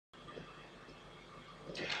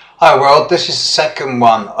Hi world, this is the second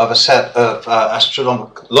one of a set of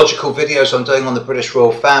astrological videos I'm doing on the British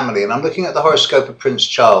royal family, and I'm looking at the horoscope of Prince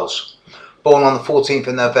Charles, born on the 14th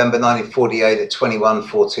of November 1948 at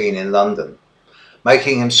 21:14 in London,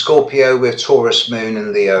 making him Scorpio with Taurus moon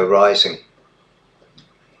and Leo rising.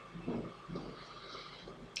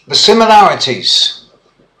 The similarities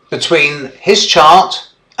between his chart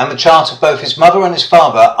and the chart of both his mother and his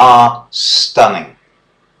father are stunning.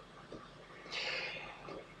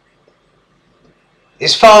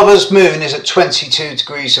 His father's moon is at 22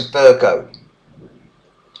 degrees of Virgo.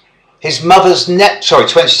 His mother's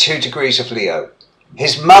 22 degrees of Leo.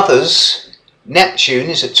 His mother's Neptune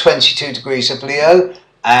is at 22 degrees of Leo,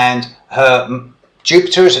 and her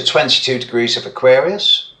Jupiter is at 22 degrees of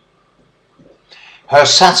Aquarius. Her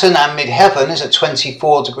Saturn and midheaven is at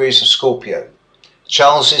 24 degrees of Scorpio.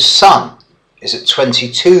 Charles's sun is at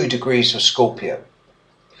 22 degrees of Scorpio.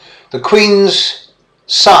 The Queen's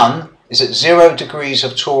sun is at 0 degrees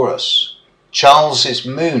of Taurus. Charles's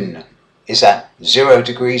moon is at 0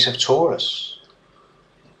 degrees of Taurus.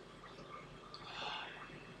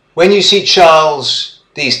 When you see Charles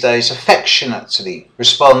these days affectionately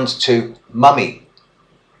respond to mummy,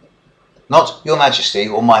 not your majesty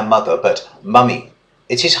or my mother, but mummy,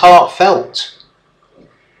 it is heartfelt.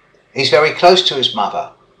 He's very close to his mother.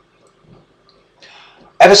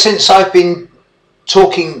 Ever since I've been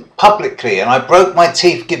talking publicly, and I broke my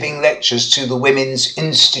teeth giving lectures to the Women's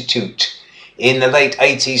Institute in the late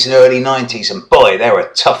 80s and early 90s, and boy, they're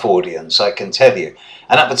a tough audience, I can tell you.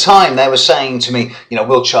 And at the time they were saying to me, you know,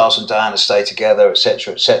 will Charles and Diana stay together,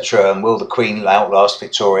 etc., etc., and will the Queen outlast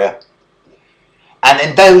Victoria? And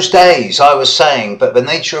in those days I was saying, but the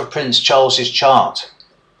nature of Prince Charles's chart,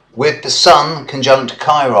 with the Sun conjunct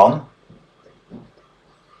Chiron,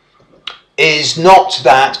 is not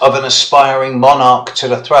that of an aspiring monarch to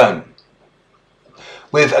the throne.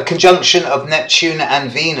 With a conjunction of Neptune and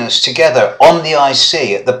Venus together on the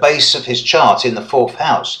IC at the base of his chart in the 4th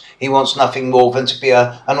house, he wants nothing more than to be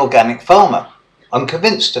an organic farmer. I'm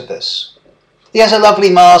convinced of this. He has a lovely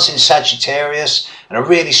Mars in Sagittarius and a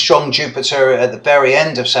really strong Jupiter at the very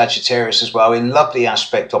end of Sagittarius as well, in lovely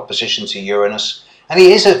aspect opposition to Uranus, and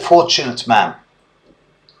he is a fortunate man.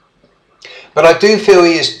 But I do feel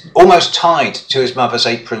he is almost tied to his mother's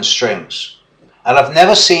apron strings. And I've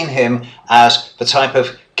never seen him as the type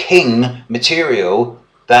of king material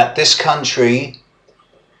that this country,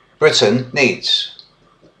 Britain, needs.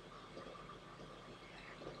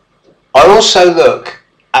 I also look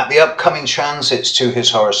at the upcoming transits to his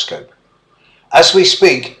horoscope. As we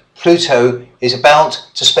speak, Pluto is about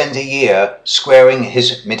to spend a year squaring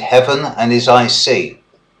his midheaven and his IC,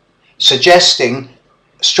 suggesting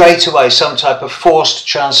straight away some type of forced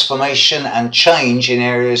transformation and change in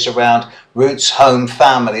areas around roots, home,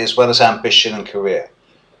 family, as well as ambition and career.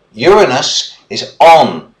 Uranus is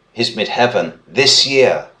on his midheaven this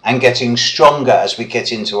year and getting stronger as we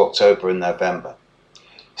get into October and November.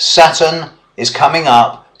 Saturn is coming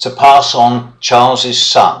up to pass on Charles's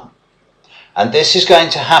sun, and this is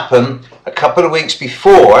going to happen a couple of weeks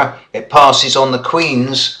before it passes on the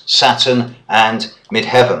Queen's Saturn and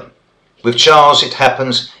midheaven. With Charles, it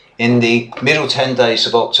happens in the middle 10 days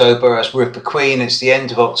of October, as with the Queen, it's the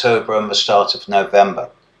end of October and the start of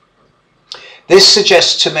November. This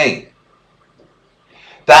suggests to me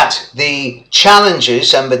that the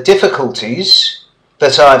challenges and the difficulties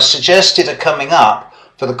that I've suggested are coming up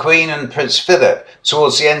for the Queen and Prince Philip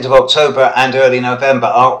towards the end of October and early November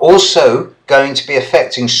are also going to be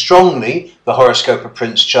affecting strongly the horoscope of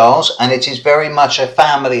Prince Charles, and it is very much a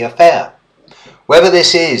family affair. Whether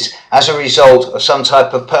this is as a result of some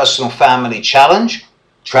type of personal family challenge,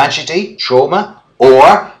 tragedy, trauma,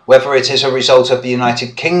 or whether it is a result of the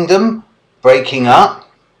United Kingdom breaking up,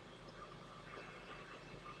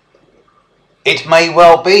 it may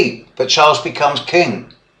well be that Charles becomes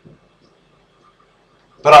king.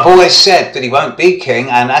 But I've always said that he won't be king,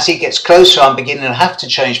 and as he gets closer I'm beginning to have to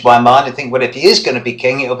change my mind and think, well, if he is going to be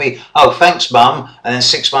king, it'll be, oh, thanks mum, and then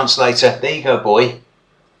 6 months later, there you go boy.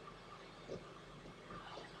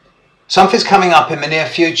 Something's coming up in the near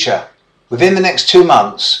future, within the next 2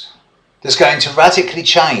 months, that's going to radically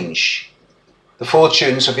change the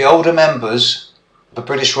fortunes of the older members of the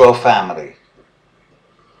British royal family.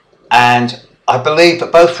 And I believe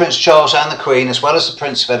that both Prince Charles and the Queen, as well as the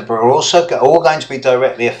Prince of Edinburgh, are also all going to be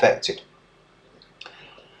directly affected.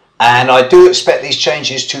 And I do expect these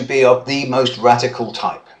changes to be of the most radical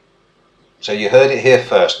type. So you heard it here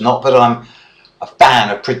first. Not that I'm a fan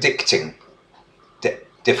of predicting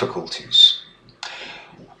difficulties.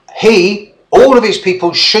 All of his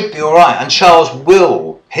people should be all right, and Charles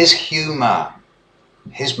will. His humour,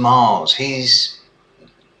 his Mars,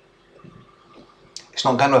 It's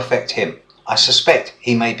not going to affect him. I suspect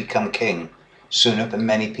he may become king sooner than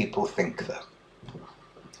many people think though.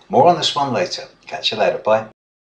 More on this one later. Catch you later. Bye.